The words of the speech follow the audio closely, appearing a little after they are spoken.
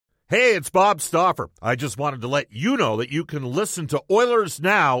Hey, it's Bob Stauffer. I just wanted to let you know that you can listen to Oilers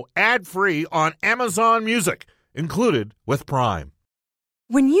Now ad-free on Amazon Music, included with Prime.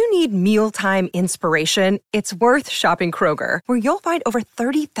 When you need mealtime inspiration, it's worth shopping Kroger, where you'll find over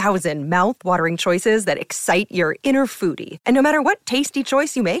 30,000 mouth-watering choices that excite your inner foodie. And no matter what tasty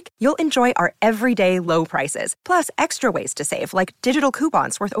choice you make, you'll enjoy our everyday low prices, plus extra ways to save, like digital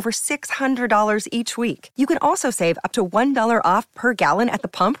coupons worth over $600 each week. You can also save up to $1 off per gallon at the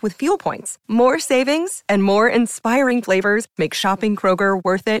pump with fuel points. More savings and more inspiring flavors make shopping Kroger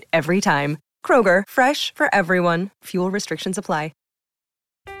worth it every time. Kroger, fresh for everyone. Fuel restrictions apply.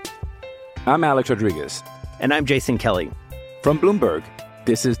 I'm Alex Rodriguez. And I'm Jason Kelly. From Bloomberg,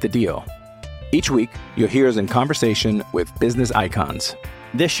 this is The Deal. Each week, you'll hear us in conversation with business icons.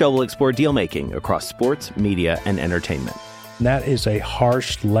 This show will explore deal-making across sports, media, and entertainment. That is a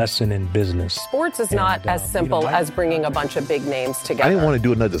harsh lesson in business. Sports is not as simple as bringing a bunch of big names together. I didn't want to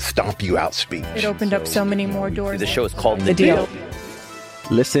do another stomp you out speech. It opened up so many more doors. The show is called The Deal.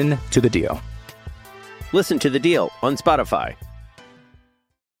 Listen to The Deal. Listen to The Deal on Spotify.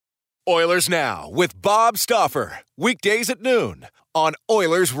 Oilers Now with Bob Stauffer. Weekdays at noon on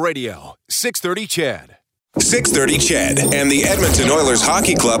Oilers Radio, 630 CHED. 630 CHED and the Edmonton Oilers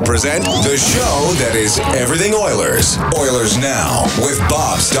Hockey Club present the show that is everything Oilers. Oilers Now with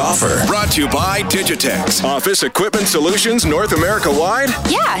Bob Stauffer. Brought to you by Digitex. Office Equipment Solutions North America wide?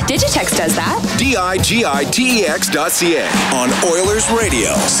 Yeah, Digitex does that. digitex.ca. On Oilers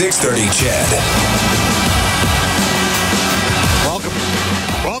Radio, 630 CHED.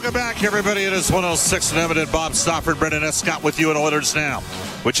 Welcome back, everybody. It is 106 in Edmonton. Bob Stauffer, Brendan Escott with you on Oilers Now,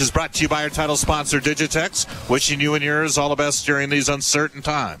 which is brought to you by our title sponsor, Digitex. Wishing you and yours all the best during these uncertain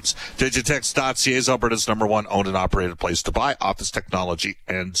times. Digitex.ca is Alberta's #1 owned and operated place to buy office technology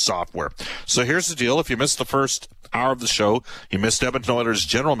and software. So here's the deal. If you missed the first hour of the show, you missed Edmonton Oilers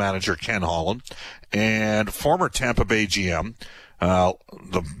general manager Ken Holland and former Tampa Bay GM,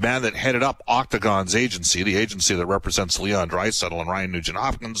 the man that headed up Octagon's agency, the agency that represents Leon Draisaitl and Ryan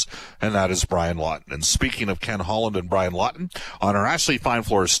Nugent-Hopkins, and that is Brian Lawton. And speaking of Ken Holland and Brian Lawton, on our Ashley Fine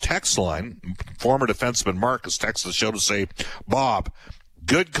Floors text line, former defenseman Mark has texted the show to say, Bob,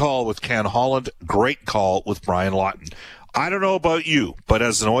 good call with Ken Holland, great call with Brian Lawton. I don't know about you, but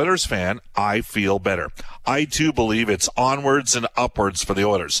as an Oilers fan, I feel better. I, too, believe it's onwards and upwards for the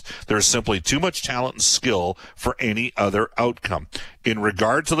Oilers. There's simply too much talent and skill for any other outcome. In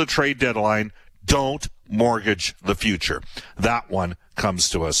regard to the trade deadline, don't mortgage the future. That one comes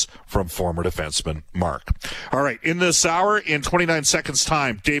to us from former defenseman Mark. All right, in this hour, in 29 seconds'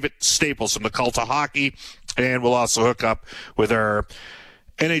 time, David Staples from the Cult of Hockey, and we'll also hook up with our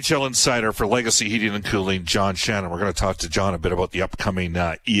NHL insider for Legacy Heating and Cooling, John Shannon. We're going to talk to John a bit about the upcoming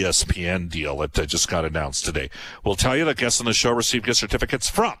ESPN deal that just got announced today. We'll tell you that guests on the show received gift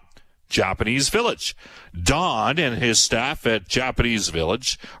certificates from Japanese Village. Don and his staff at Japanese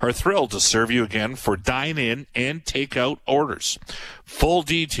Village are thrilled to serve you again for dine-in and take-out orders. Full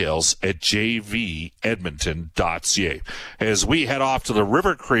details at jvedmonton.ca. As we head off to the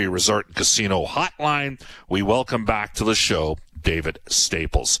River Cree Resort and Casino hotline, we welcome back to the show David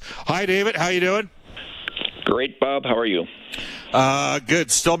Staples. Hi, David. How you doing? Great, Bob. How are you?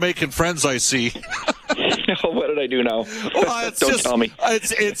 Good. Still making friends, I see. What did I do now? Well, it's Don't tell me.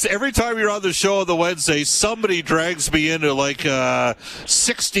 It's every time you're on the show on the Wednesday, somebody drags me into like a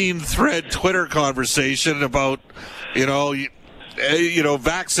 16-thread Twitter conversation about,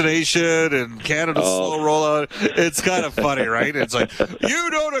 vaccination and Canada's slow rollout. It's kind of funny, right? It's like,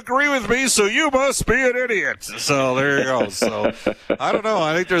 you don't agree with me, so you must be an idiot. So there you go. So I don't know.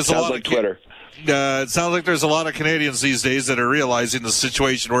 I think there's a lot of Twitter. It sounds like there's a lot of Canadians these days that are realizing the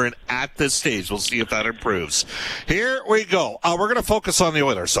situation we're in at this stage. We'll see if that improves. Here we go. We're going to focus on the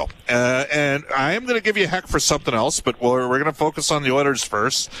Oilers. So, and I am going to give you heck for something else, but we're going to focus on the Oilers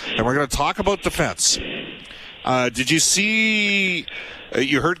first, and we're going to talk about defense. Did you see?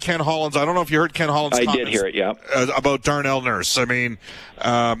 You heard Ken Holland's. I don't know if you heard Ken Holland's. I did hear it. Yeah. About Darnell Nurse. I mean,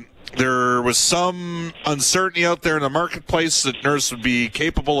 there was some uncertainty out there in the marketplace that Nurse would be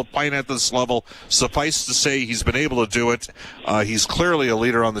capable of playing at this level. Suffice to say, he's been able to do it. He's clearly a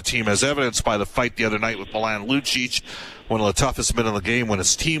leader on the team, as evidenced by the fight the other night with Milan Lucic, one of the toughest men in the game when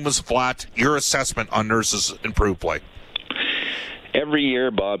his team was flat. Your assessment on Nurse's improved play? Every year,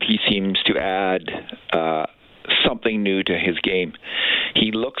 Bob, he seems to add something new to his game.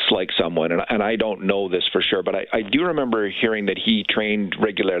 He looks like someone, and I don't know this for sure, but I do remember hearing that he trained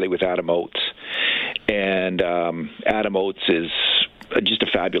regularly with Adam Oates. And Adam Oates is just a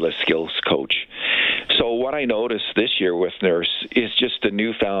fabulous skills coach. So what I noticed this year with Nurse is just a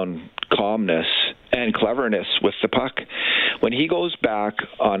newfound calmness and cleverness with the puck. when he goes back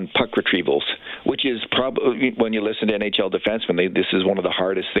on puck retrievals, which is probably, when you listen to NHL defensemen, this is one of the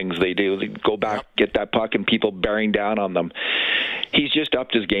hardest things they do. They go back, get that puck, and people bearing down on them. He's just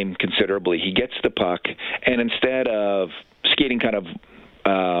upped his game considerably. He gets the puck, and instead of skating kind of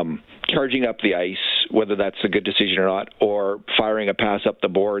charging up the ice, whether that's a good decision or not, or firing a pass up the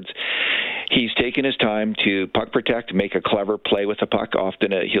boards, he's taken his time to puck protect, make a clever play with the puck.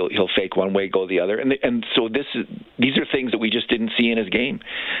 Often he'll fake one way, go the other, and so these are things that we just didn't see in his game.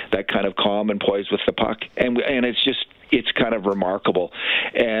 That kind of calm and poise with the puck, and it's kind of remarkable.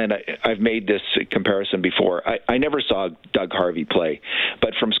 And I've made this comparison before. I never saw Doug Harvey play,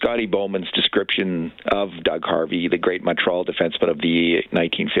 but from Scotty Bowman's description of Doug Harvey, the great Montreal defenseman of the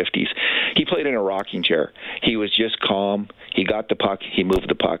 1950s, he played in a rocking chair. He was just calm. He got the puck. He moved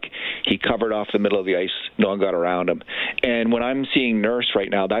the puck. He covered off the middle of the ice. No one got around him. And when I'm seeing Nurse right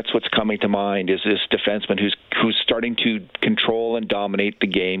now, that's what's coming to mind, is this defenseman who's starting to control and dominate the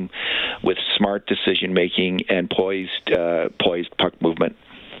game with smart decision-making and poised puck movement.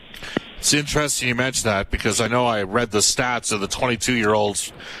 It's interesting you mentioned that, because I know I read the stats of the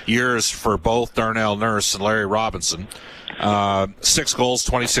 22-year-olds' years for both Darnell Nurse and Larry Robinson. 6 goals,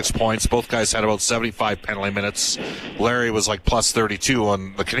 26 points. Both guys had about 75 penalty minutes. Larry was like plus 32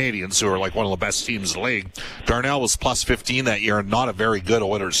 on the Canadians, who are like one of the best teams in the league. Darnell was plus 15 that year, and not a very good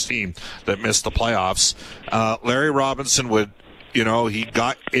Oilers team that missed the playoffs. Larry Robinson would, he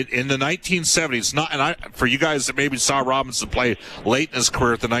got it in the 1970s. For you guys that maybe saw Robinson play late in his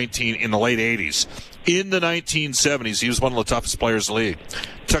career in the late 80s. In the 1970s, he was one of the toughest players in the league.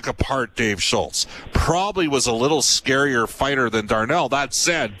 Took apart Dave Schultz. Probably was a little scarier fighter than Darnell. That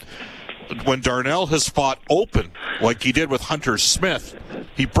said, when Darnell has fought open, like he did with Hunter Smith,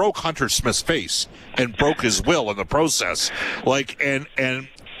 he broke Hunter Smith's face and broke his will in the process. And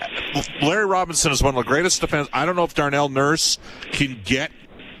Larry Robinson is one of the greatest defense. I don't know if Darnell Nurse can get,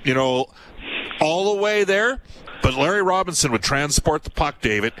 all the way there, but Larry Robinson would transport the puck,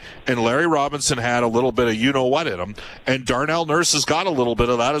 David, and Larry Robinson had a little bit of you-know-what in him, and Darnell Nurse has got a little bit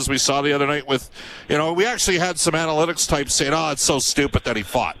of that, as we saw the other night with, we actually had some analytics types saying, it's so stupid that he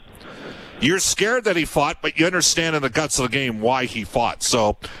fought. You're scared that he fought, but you understand in the guts of the game why he fought.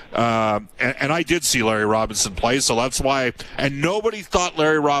 So, and I did see Larry Robinson play, so that's why. And nobody thought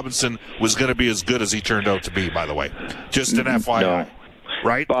Larry Robinson was going to be as good as he turned out to be, by the way. Just an FYI. No.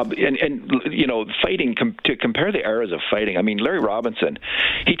 Right, Bob, and fighting, to compare the eras of fighting. I mean, Larry Robinson,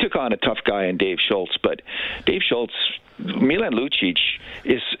 he took on a tough guy in Dave Schultz, but Dave Schultz, Milan Lucic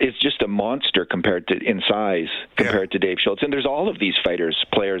is just a monster in size compared to Dave Schultz. And there's all of these players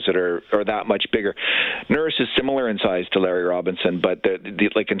that are that much bigger. Nurse is similar in size to Larry Robinson, but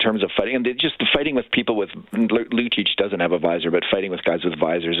like in terms of fighting, and just the fighting with people with Lucic doesn't have a visor, but fighting with guys with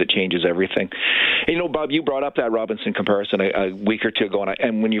visors, it changes everything. And, Bob, you brought up that Robinson comparison a week or two ago,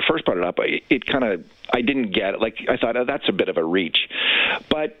 and when you first brought it up, I didn't get it. Like, I thought, that's a bit of a reach.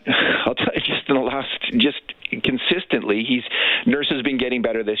 But I'll tell you, just in the last, consistently, Nurse has been getting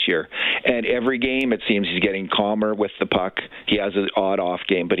better this year. And every game, it seems he's getting calmer with the puck. He has an odd off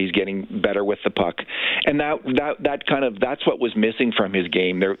game, but he's getting better with the puck. And that's what was missing from his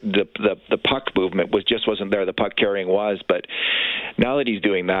game. The puck movement wasn't there. The puck carrying was, but now that he's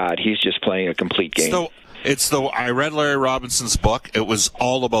doing that, he's just playing a complete game. I read Larry Robinson's book. It was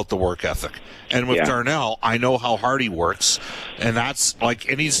all about the work ethic. And with Darnell, I know how hard he works. And that's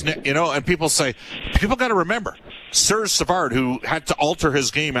and he's, and people got to remember, Serge Savard, who had to alter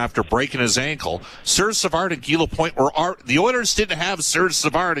his game after breaking his ankle, Serge Savard and Guy Lapointe the Oilers didn't have Serge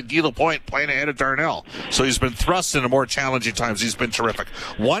Savard and Guy Lapointe playing ahead of Darnell. So he's been thrust into more challenging times. He's been terrific.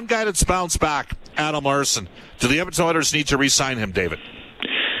 One guy that's bounced back, Adam Larsson. Do the Edmonton Oilers need to re-sign him, David?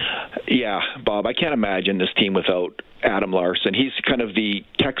 Yeah, Bob, I can't imagine this team without Adam Larsson. He's kind of the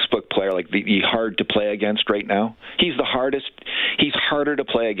textbook player, like the hard to play against right now. He's harder to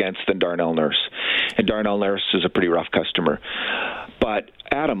play against than Darnell Nurse. And Darnell Nurse is a pretty rough customer. But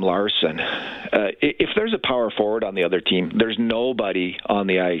Adam Larsson, if there's a power forward on the other team, there's nobody on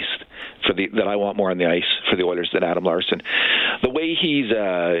the ice that I want more on the ice for the Oilers than Adam Larsson. The way he's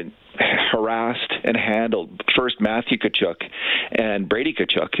harassed and handled first Matthew Tkachuk and Brady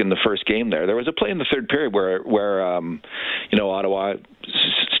Tkachuk in the first game there was a play in the third period where Ottawa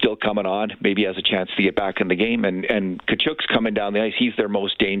still coming on, maybe has a chance to get back in the game, and Tkachuk's coming down the ice. He's their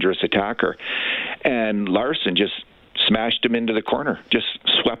most dangerous attacker, and Larsson just smashed him into the corner, just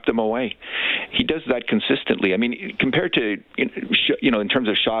swept him away. He does that consistently. I mean, compared to, in terms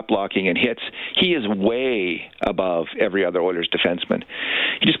of shot blocking and hits, he is way above every other Oilers defenseman.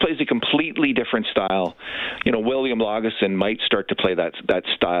 He just plays a completely different style. William Lagesson might start to play that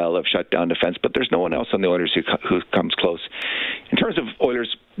style of shutdown defense, but there's no one else on the Oilers who comes close. In terms of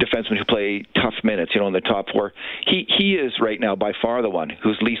Oilers defensemen who play tough minutes, in the top four, he is right now by far the one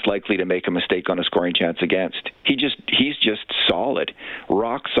who's least likely to make a mistake on a scoring chance against. He's just solid,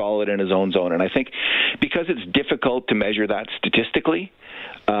 rock solid in his own zone. And I think because it's difficult to measure that statistically,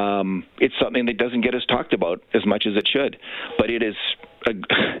 it's something that doesn't get us talked about as much as it should. But it is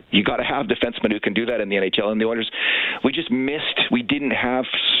you got to have defensemen who can do that in the NHL. And the Oilers, we didn't have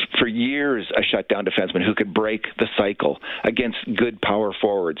for years a shutdown defenseman who could break the cycle against good power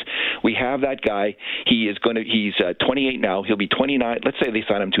forwards. We have that guy. He's 28 now. He'll be 29. Let's say they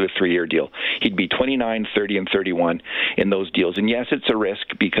sign him to a 3-year deal. He'd be 29, 30, and 31 in those deals. And yes, it's a risk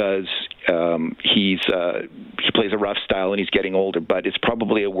because he plays a rough style and he's getting older. But it's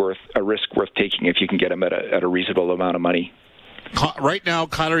probably a risk worth taking if you can get him at a reasonable amount of money. Right now,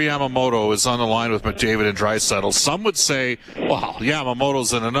 Connor Yamamoto is on the line with McDavid and Draisaitl. Some would say, well,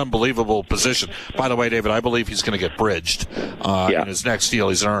 Yamamoto's in an unbelievable position. By the way, David, I believe he's going to get bridged in his next deal.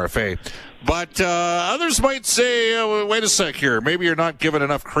 He's an RFA. But others might say, wait a sec here. Maybe you're not giving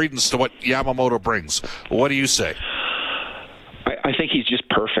enough credence to what Yamamoto brings. What do you say? I think he's just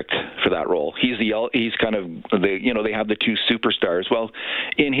perfect for that role. He's kind of they have the two superstars. Well,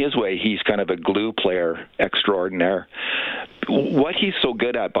 in his way, he's kind of a glue player extraordinaire. What he's so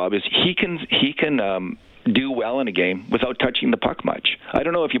good at, Bob, is he can do well in a game without touching the puck much. I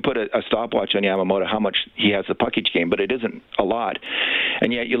don't know if you put a stopwatch on Yamamoto how much he has the puck each game, but it isn't a lot.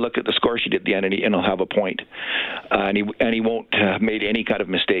 And yet you look at the score sheet at the end, and he'll have a point. And he won't have made any kind of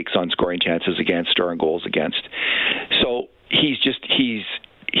mistakes on scoring chances against or on goals against. So he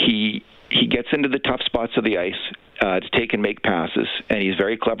gets into the tough spots of the ice to take and make passes, and he's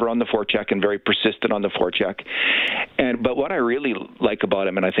very clever on the forecheck and very persistent on the forecheck. But what I really like about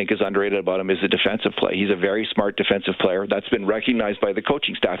him, and I think is underrated about him, is the defensive play. He's a very smart defensive player. That's been recognized by the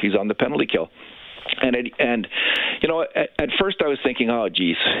coaching staff. He's on the penalty kill. And at first I was thinking, oh,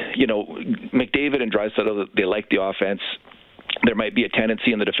 geez, McDavid and Draisaitl, they like the offense. There might be a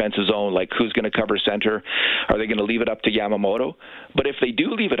tendency in the defensive zone, like who's going to cover center? Are they going to leave it up to Yamamoto? But if they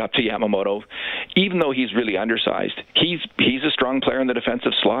do leave it up to Yamamoto, even though he's really undersized, he's a strong player in the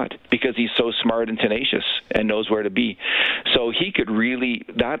defensive slot because he's so smart and tenacious and knows where to be. So he could really,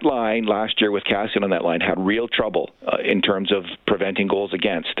 that line last year with Kassian on that line had real trouble in terms of preventing goals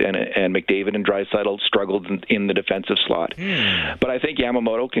against, and McDavid and Draisaitl struggled in the defensive slot. But I think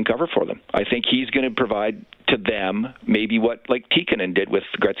Yamamoto can cover for them. I think he's going to provide to them maybe what like Tikkanen did with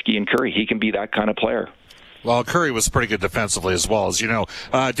Gretzky and Curry. He can be that kind of player. Well, Curry was pretty good defensively as well, as you know.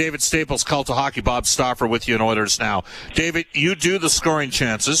 David Staples, Cult of Hockey, Bob Stauffer with you in Oilers Now. David, you do the scoring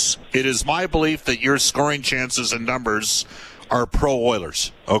chances. It is my belief that your scoring chances and numbers are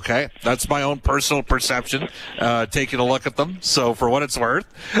pro-Oilers, okay? That's my own personal perception, taking a look at them, so for what it's worth.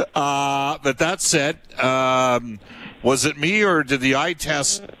 But that said, was it me or did the eye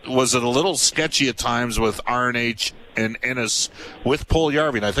test, was it a little sketchy at times with RNH and Ennis with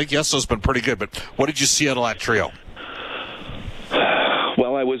Puljujarvi? And I think Jesso's been pretty good, but what did you see out of that trio?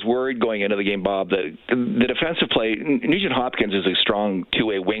 Well, I was worried going into the game, Bob, that the defensive play, Nugent Hopkins is a strong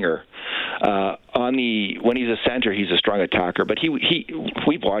two-way winger. When he's a center, he's a strong attacker, but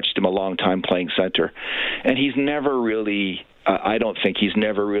we've watched him a long time playing center, and he's never really, I don't think he's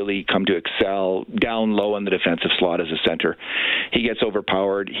never really come to excel down low in the defensive slot as a center. He gets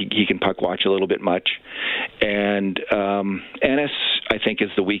overpowered. He can puck watch a little bit much. And Ennis, I think, is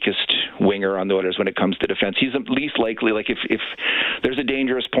the weakest winger on the Oilers when it comes to defense. He's the least likely, like if there's a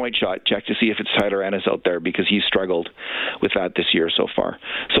dangerous point shot, check to see if it's Tyler Ennis out there because he's struggled with that this year so far.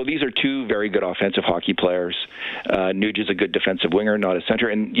 So these are two very good offensive hockey players. Nuge is a good defensive winger, not a center,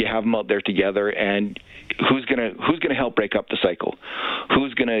 and you have them out there together. And who's gonna help break up the cycle?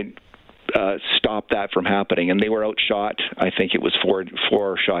 Who's gonna stop that from happening? And they were outshot, I think it was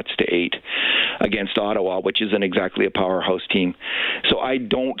 4 shots to 8 against Ottawa, which isn't exactly a powerhouse team. So I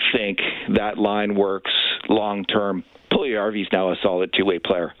don't think that line works long term. Puljujarvi's now a solid two-way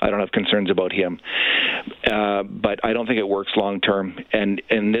player. I don't have concerns about him, but I don't think it works long term. And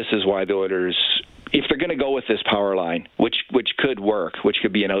this is why the Oilers, if they're going to go with this power line, which could work, which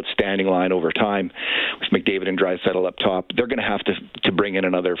could be an outstanding line over time, with McDavid and Draisaitl up top, they're going to have to bring in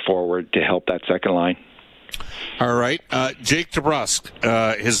another forward to help that second line. All right. Jake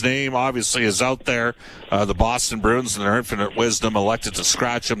DeBrusk, his name obviously is out there. The Boston Bruins, in their infinite wisdom, elected to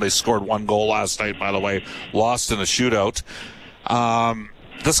scratch him. They scored 1 goal last night, by the way, lost in a shootout.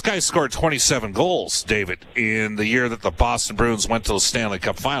 This guy scored 27 goals, David, in the year that the Boston Bruins went to the Stanley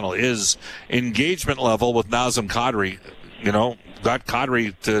Cup final. His engagement level with Nazem Kadri, got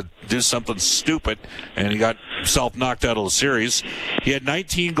Kadri to do something stupid, and he got himself knocked out of the series. He had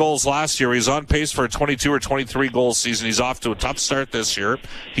 19 goals last year. He's on pace for a 22 or 23 goal season. He's off to a tough start this year.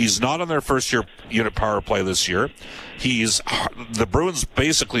 He's not on their first-year unit power play this year. The Bruins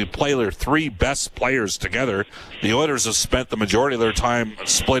basically play their 3 best players together. The Oilers have spent the majority of their time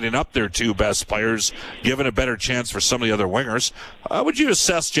splitting up their 2 best players, giving a better chance for some of the other wingers. How would you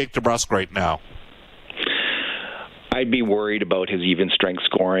assess Jake DeBrusk right now? I'd be worried about his even strength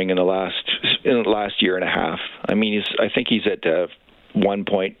scoring in the last year and a half. I mean, I think he's at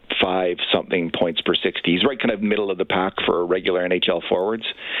 1.5 something points per 60. He's right kind of middle of the pack for regular NHL forwards,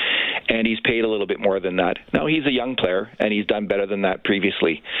 and he's paid a little bit more than that. Now, he's a young player, and he's done better than that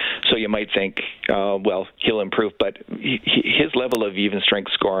previously. So you might think, well, he'll improve, but his level of even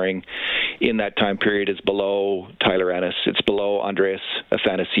strength scoring in that time period is below Tyler Ennis. It's below Andreas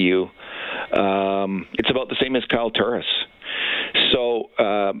Athanasiou. It's about the same as Kyle Turris. So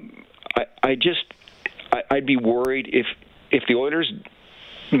I'd be worried if the Oilers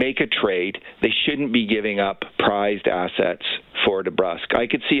make a trade, they shouldn't be giving up prized assets for DeBrusk. I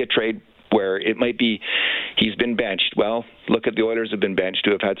could see a trade where it might be he's been benched. Well, look at the Oilers have been benched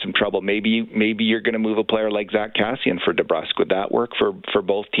who have had some trouble. Maybe you're going to move a player like Zach Kassian for DeBrusk. Would that work for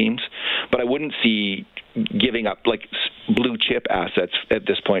both teams? But I wouldn't see giving up like blue chip assets at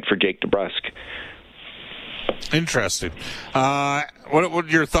this point for Jake DeBrusk. Interesting. What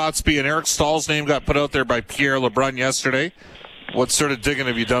would your thoughts be? And Eric Stahl's name got put out there by Pierre LeBrun yesterday. What sort of digging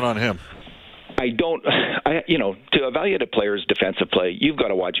have you done on him? To evaluate a player's defensive play, you've got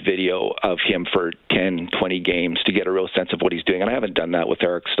to watch video of him for 10, 20 games to get a real sense of what he's doing. And I haven't done that with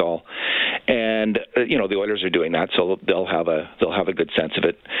Eric Stahl. And, the Oilers are doing that, so they'll have a good sense of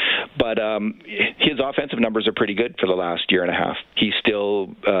it. But his offensive numbers are pretty good for the last year and a half. He's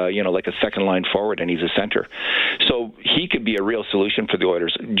still, like a second-line forward, and he's a center. So he could be a real solution for the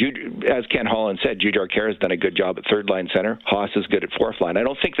Oilers. As Ken Holland said, Jujhar Khaira has done a good job at third-line center. Haas is good at fourth-line. I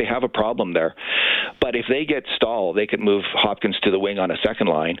don't think they have a problem there. But if they get Stahl, they could move Hopkins to the wing on a second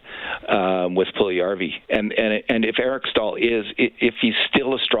line with Puljujarvi. And if Eric Stahl if he's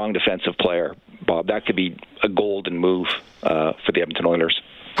still a strong defensive player, Bob, that could be a golden move for the Edmonton Oilers.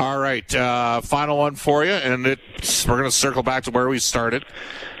 All right, final one for you, and we're going to circle back to where we started.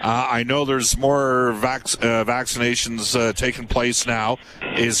 I know there's more vaccinations taking place now.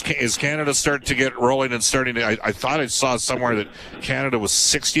 Is Canada starting to get rolling and starting to? I thought I saw somewhere that Canada was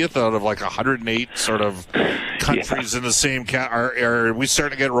 60th out of like 108 sort of countries in the same are we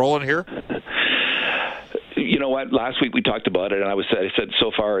starting to get rolling here? You know what? Last week we talked about it, and I said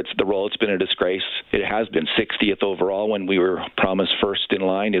so far it's been a disgrace. It has been 60th overall when we were promised first in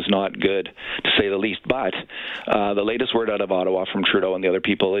line is not good, to say the least. But the latest word out of Ottawa from Trudeau and the other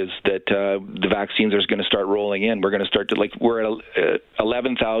people is that the vaccines are going to start rolling in. We're going to start to we're at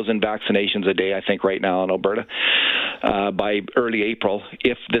 11,000 vaccinations a day, I think, right now in Alberta. By early April,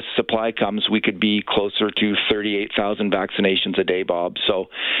 if this supply comes, we could be closer to 38,000 vaccinations a day, Bob. So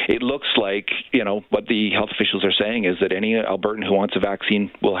it looks like what the health officials are saying is that any Albertan who wants a vaccine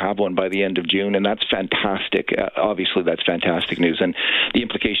will have one by the end of June, and that's fantastic. Obviously, that's fantastic news. And the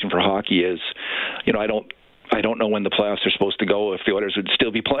implication for hockey is, I don't know when the playoffs are supposed to go. If the Oilers would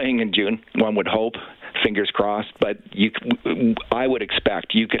still be playing in June, one would hope, fingers crossed. But I would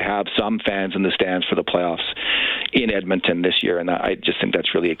expect you could have some fans in the stands for the playoffs in Edmonton this year, and I just think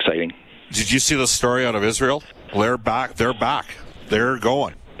that's really exciting. Did you see the story out of Israel? They're back. They're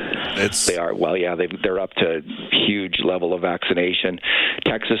going. They are. Well, yeah, they're up to huge level of vaccination.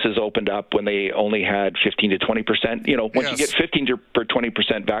 Texas has opened up when they only had 15 to 20%. Once you get 15 to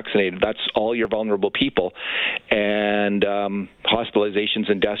 20% vaccinated, that's all your vulnerable people, and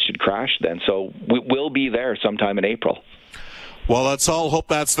hospitalizations and deaths should crash then. So we'll be there sometime in April. Well, let's all hope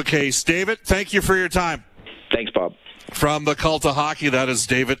that's the case. David, thank you for your time. Thanks, Bob. From the Cult of Hockey, that is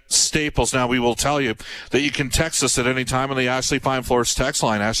David Staples. Now, we will tell you that you can text us at any time on the Ashley Fine Floors text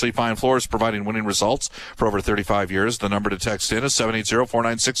line. Ashley Fine Floors providing winning results for over 35 years. The number to text in is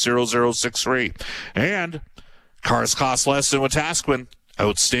 780-496-0063. And cars cost less in Wetaskiwin.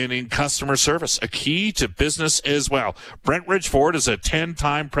 Outstanding customer service, a key to business as well. Brentridge Ford is a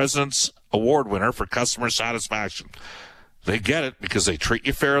 10-time President's Award winner for customer satisfaction. They get it because they treat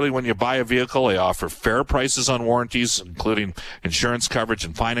you fairly when you buy a vehicle. They offer fair prices on warranties, including insurance coverage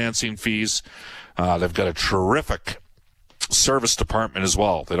and financing fees. They've got a terrific service department as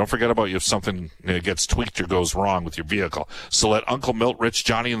well. They don't forget about you if something gets tweaked or goes wrong with your vehicle. So let Uncle Milt, Rich,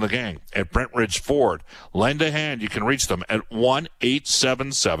 Johnny, and the gang at Brent Ridge Ford lend a hand. You can reach them at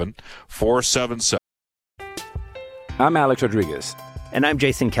 1-877-477. I'm Alex Rodriguez. And I'm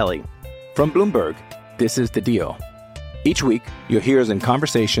Jason Kelly. From Bloomberg, this is The Deal. Each week, you'll hear us in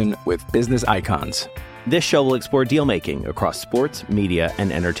conversation with business icons. This show will explore deal-making across sports, media,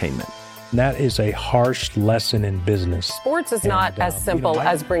 and entertainment. That is a harsh lesson in business. Sports is not as simple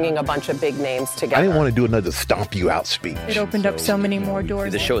as bringing a bunch of big names together. I didn't want to do another stomp you out speech. It opened up so many more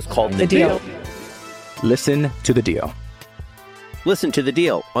doors. The show is called The Deal. Listen to The Deal. Listen to The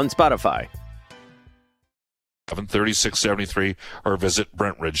Deal on Spotify. 73673 or visit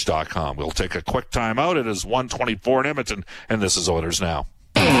BrentRidge.com. We'll take a quick time out. It is 1:24 in Edmonton, and this is Oilers Now.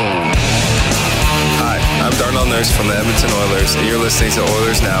 Hi, I'm Darnell Nurse from the Edmonton Oilers, and you're listening to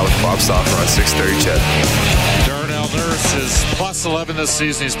Oilers Now with Bob Stauffer on 630 CHED. Darnell Nurse is plus 11 this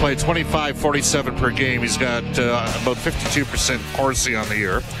season. He's played 25-47 per game. He's got about 52% Corsi on the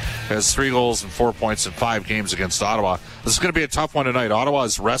year. Has 3 goals and 4 points in 5 games against Ottawa. This is going to be a tough one tonight. Ottawa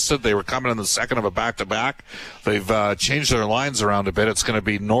is rested. They were coming in the second of a back-to-back. They've changed their lines around a bit. It's going to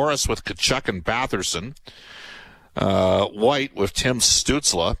be Norris with Tkachuk and Batherson, White with Tim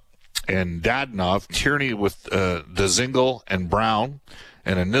Stützle and Dadonov, Tierney with Dzingel and Brown,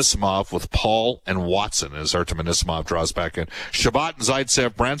 and Anisimov with Paul and Watson as Artem Anisimov draws back in. Shabbat and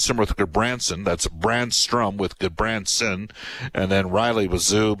Zaitsev, Branson with Goodbranson. That's Brandstrom with Goodbranson. And then Riley with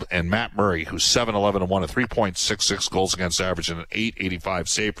Zub and Matt Murray, who's 7-11-1, a 3.66 goals against average and an .885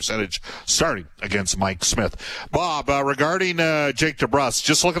 save percentage, starting against Mike Smith. Bob, regarding Jake DeBrusk,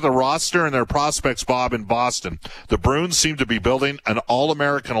 just look at the roster and their prospects, Bob, in Boston. The Bruins seem to be building an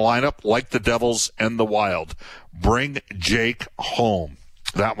all-American lineup like the Devils and the Wild. Bring Jake home.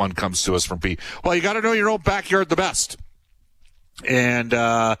 That one comes to us from P. Well, you got to know your own backyard the best. And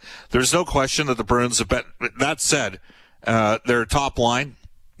there's no question that the Bruins have bet. That said, their top line,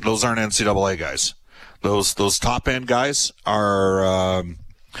 those aren't NCAA guys. Those top-end guys are,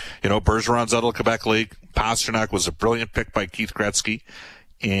 Bergeron's out of the Quebec League. Pasternak was a brilliant pick by Keith Gretzky.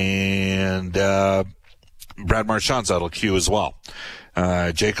 And Brad Marchand's out of Q as well.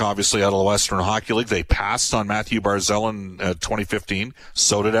 Jake obviously out of the Western Hockey League. They passed on Matthew Barzal in 2015.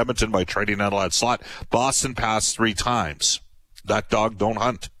 So did Edmonton by trading out of that slot. Boston passed 3 times. That dog don't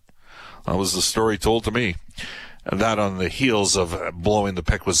hunt. That was the story told to me. And that on the heels of blowing the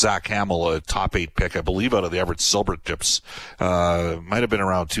pick with Zach Hamill, a top 8 pick, I believe, out of the Everett Silvertips. Might have been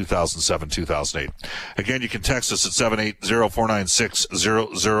around 2007, 2008. Again, you can text us at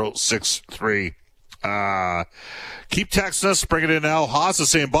 780-496-0063. Keep texting us. Bring it in now. Haas is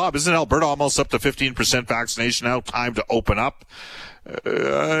saying, Bob, isn't Alberta almost up to 15% vaccination now? Time to open up.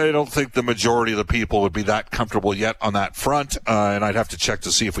 I don't think the majority of the people would be that comfortable yet on that front, and I'd have to check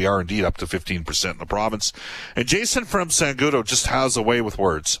to see if we are indeed up to 15% in the province. And Jason from Sangudo just has a way with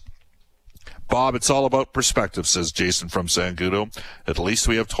words. Bob, it's all about perspective, says Jason from Sangudo. At least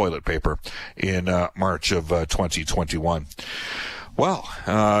we have toilet paper in March of 2021. Well,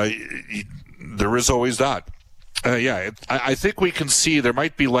 there is always that. I think we can see there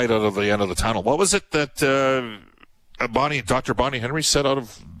might be light out of the end of the tunnel. What was it that Dr. Bonnie Henry said out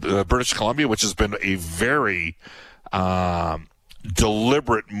of British Columbia, which has been a very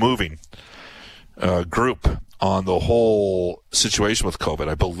deliberate moving group on the whole situation with COVID?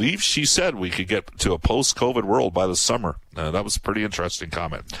 I believe she said we could get to a post-COVID world by the summer. That was a pretty interesting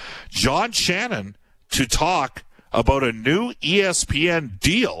comment. John Shannon to talk about a new ESPN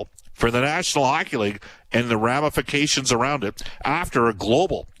deal for the National Hockey League and the ramifications around it after a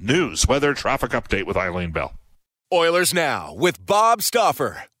global news weather traffic update with Eileen Bell. Oilers Now with Bob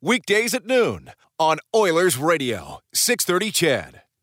Stauffer. Weekdays at noon on Oilers Radio, 630 CHED.